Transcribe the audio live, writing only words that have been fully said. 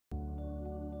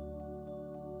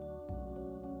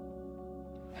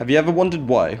Have you ever wondered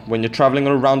why, when you're travelling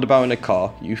on a roundabout in a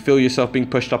car, you feel yourself being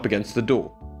pushed up against the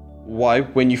door? Why,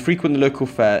 when you frequent the local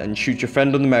fair and shoot your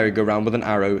friend on the merry-go-round with an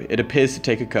arrow, it appears to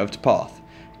take a curved path?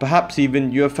 Perhaps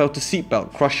even you have felt a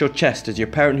seatbelt crush your chest as your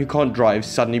parent who can't drive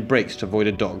suddenly brakes to avoid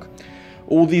a dog.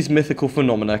 All these mythical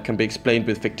phenomena can be explained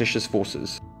with fictitious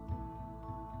forces.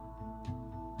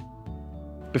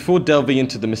 Before delving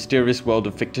into the mysterious world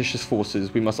of fictitious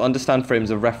forces, we must understand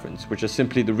frames of reference, which are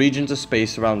simply the regions of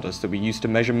space around us that we use to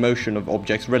measure motion of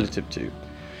objects relative to.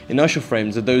 Inertial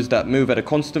frames are those that move at a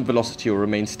constant velocity or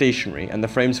remain stationary, and the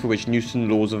frames for which Newton's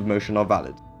laws of motion are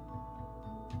valid.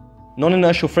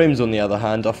 Non-inertial frames, on the other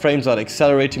hand, are frames that are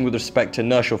accelerating with respect to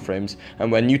inertial frames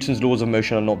and where Newton's laws of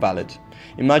motion are not valid.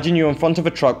 Imagine you're in front of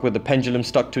a truck with the pendulum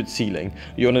stuck to its ceiling.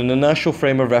 You're on an inertial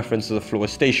frame of reference so the floor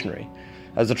is stationary.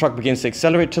 As the truck begins to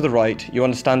accelerate to the right, you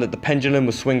understand that the pendulum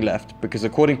will swing left, because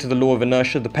according to the law of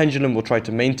inertia, the pendulum will try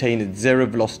to maintain its zero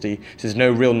velocity since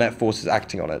no real net force is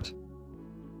acting on it.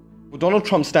 With Donald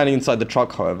Trump standing inside the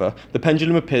truck, however, the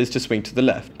pendulum appears to swing to the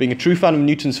left. Being a true fan of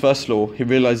Newton's first law, he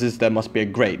realizes there must be a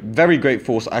great, very great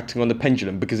force acting on the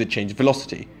pendulum because it changed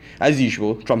velocity. As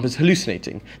usual, Trump is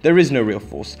hallucinating. There is no real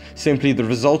force, simply the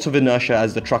result of inertia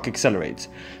as the truck accelerates.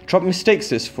 Trump mistakes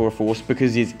this for a force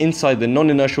because he is inside the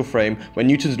non-inertial frame where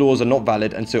Newton's laws are not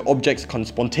valid, and so objects can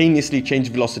spontaneously change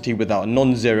velocity without a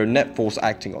non-zero net force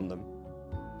acting on them.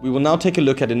 We will now take a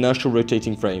look at inertial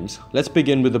rotating frames. Let's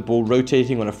begin with the ball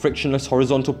rotating on a frictionless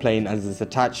horizontal plane as it is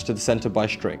attached to the center by a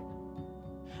string.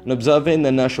 An observer in the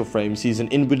inertial frame sees an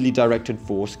inwardly directed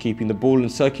force keeping the ball in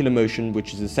circular motion,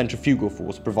 which is the centrifugal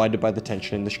force provided by the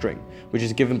tension in the string, which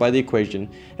is given by the equation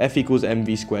F equals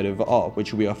mv squared over r,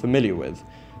 which we are familiar with.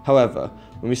 However,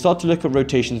 when we start to look at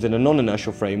rotations in a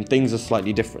non-inertial frame, things are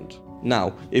slightly different.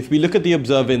 Now, if we look at the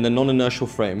observer in the non-inertial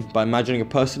frame by imagining a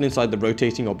person inside the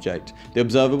rotating object, the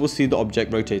observer will see the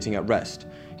object rotating at rest.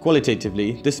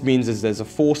 Qualitatively, this means as there's a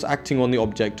force acting on the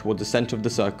object toward the center of the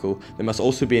circle, there must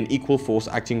also be an equal force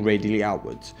acting radially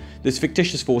outwards. This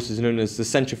fictitious force is known as the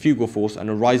centrifugal force and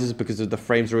arises because of the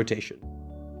frame's rotation.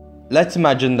 Let's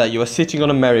imagine that you are sitting on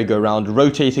a merry-go-round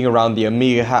rotating around the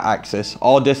omega hat axis,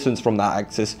 r distance from that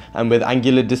axis, and with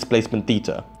angular displacement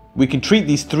theta. We can treat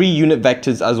these three unit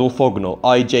vectors as orthogonal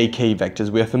I, J, K vectors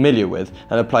we are familiar with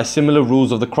and apply similar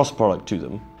rules of the cross product to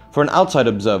them. For an outside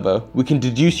observer, we can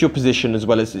deduce your position as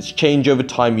well as its change over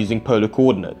time using polar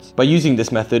coordinates. By using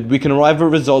this method, we can arrive at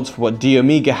results for what d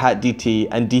omega hat dt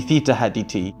and d theta hat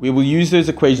dt. We will use those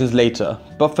equations later,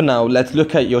 but for now, let's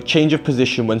look at your change of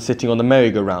position when sitting on the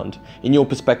merry-go-round, in your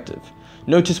perspective.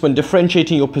 Notice when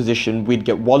differentiating your position, we'd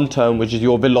get one term which is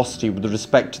your velocity with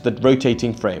respect to the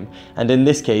rotating frame, and in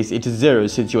this case, it is 0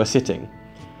 since you are sitting.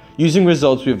 Using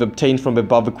results we have obtained from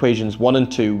above equations 1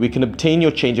 and 2, we can obtain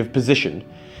your change of position.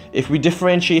 If we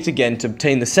differentiate again to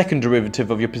obtain the second derivative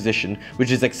of your position,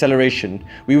 which is acceleration,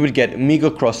 we would get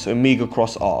omega cross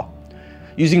r.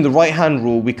 Using the right hand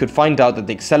rule, we could find out that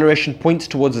the acceleration points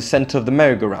towards the center of the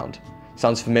merry-go-round.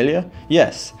 Sounds familiar?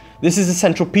 Yes. This is the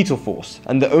centripetal force,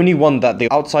 and the only one that the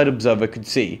outside observer could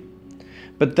see.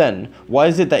 But then, why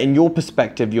is it that in your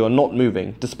perspective you are not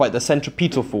moving, despite the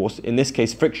centripetal force, in this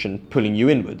case friction, pulling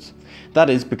you inwards? That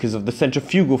is because of the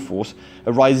centrifugal force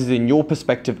arises in your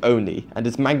perspective only, and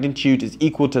its magnitude is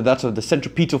equal to that of the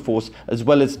centripetal force as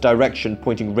well as direction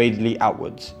pointing radially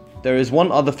outwards. There is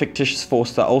one other fictitious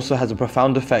force that also has a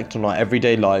profound effect on our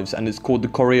everyday lives, and it's called the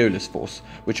Coriolis force,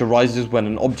 which arises when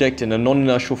an object in a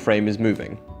non-inertial frame is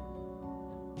moving.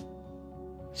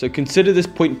 So consider this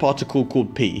point particle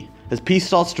called P. As P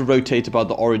starts to rotate about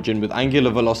the origin with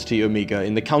angular velocity omega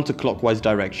in the counterclockwise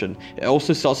direction, it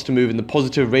also starts to move in the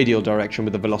positive radial direction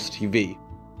with a velocity v.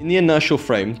 In the inertial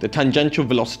frame, the tangential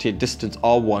velocity at distance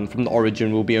r1 from the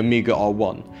origin will be omega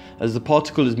r1. As the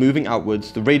particle is moving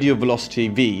outwards, the radial velocity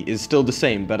v is still the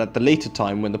same, but at the later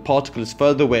time when the particle is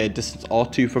further away at distance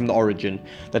r2 from the origin,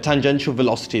 the tangential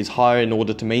velocity is higher in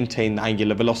order to maintain the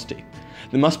angular velocity.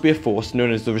 There must be a force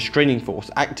known as the restraining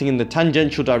force acting in the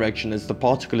tangential direction as the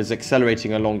particle is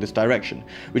accelerating along this direction,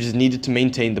 which is needed to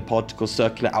maintain the particle's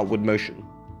circular outward motion.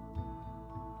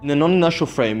 In the non-inertial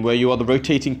frame, where you are the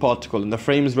rotating particle and the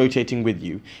frame is rotating with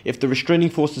you, if the restraining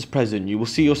force is present, you will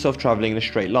see yourself travelling in a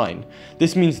straight line.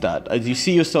 This means that, as you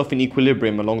see yourself in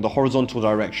equilibrium along the horizontal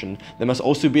direction, there must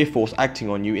also be a force acting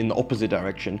on you in the opposite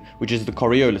direction, which is the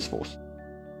Coriolis force.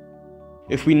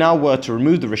 If we now were to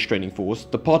remove the restraining force,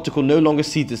 the particle no longer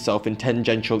sees itself in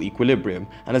tangential equilibrium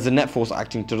and has a net force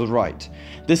acting to the right.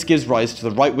 This gives rise to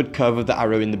the rightward curve of the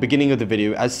arrow in the beginning of the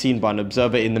video as seen by an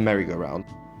observer in the merry-go-round.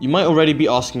 You might already be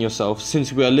asking yourself,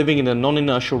 since we are living in a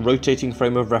non-inertial rotating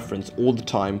frame of reference all the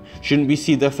time, shouldn't we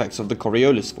see the effects of the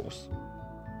Coriolis force?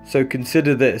 So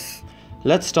consider this.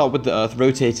 Let's start with the Earth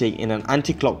rotating in an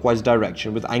anti-clockwise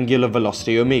direction with angular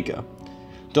velocity omega.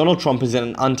 Donald Trump is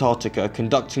in Antarctica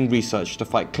conducting research to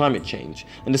fight climate change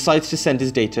and decides to send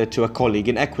his data to a colleague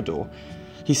in Ecuador.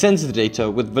 He sends the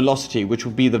data with velocity which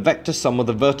will be the vector sum of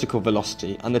the vertical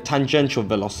velocity and the tangential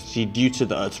velocity due to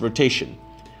the Earth's rotation.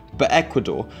 But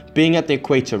Ecuador, being at the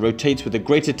equator, rotates with a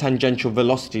greater tangential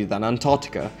velocity than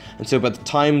Antarctica, and so by the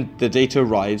time the data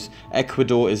arrives,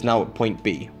 Ecuador is now at point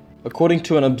B. According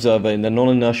to an observer in the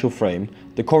non-inertial frame,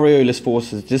 the Coriolis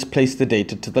forces displace the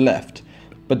data to the left.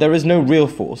 But there is no real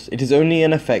force, it is only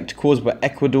an effect caused by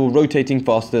Ecuador rotating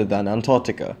faster than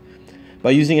Antarctica.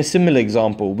 By using a similar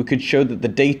example, we could show that the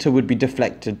data would be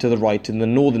deflected to the right in the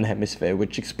northern hemisphere,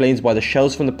 which explains why the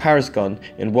shells from the Paris gun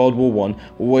in World War I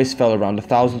always fell around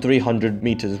 1,300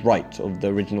 meters right of the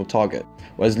original target.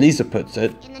 Or as Lisa puts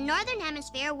it, in the northern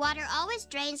hemisphere, water always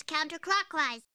drains counterclockwise.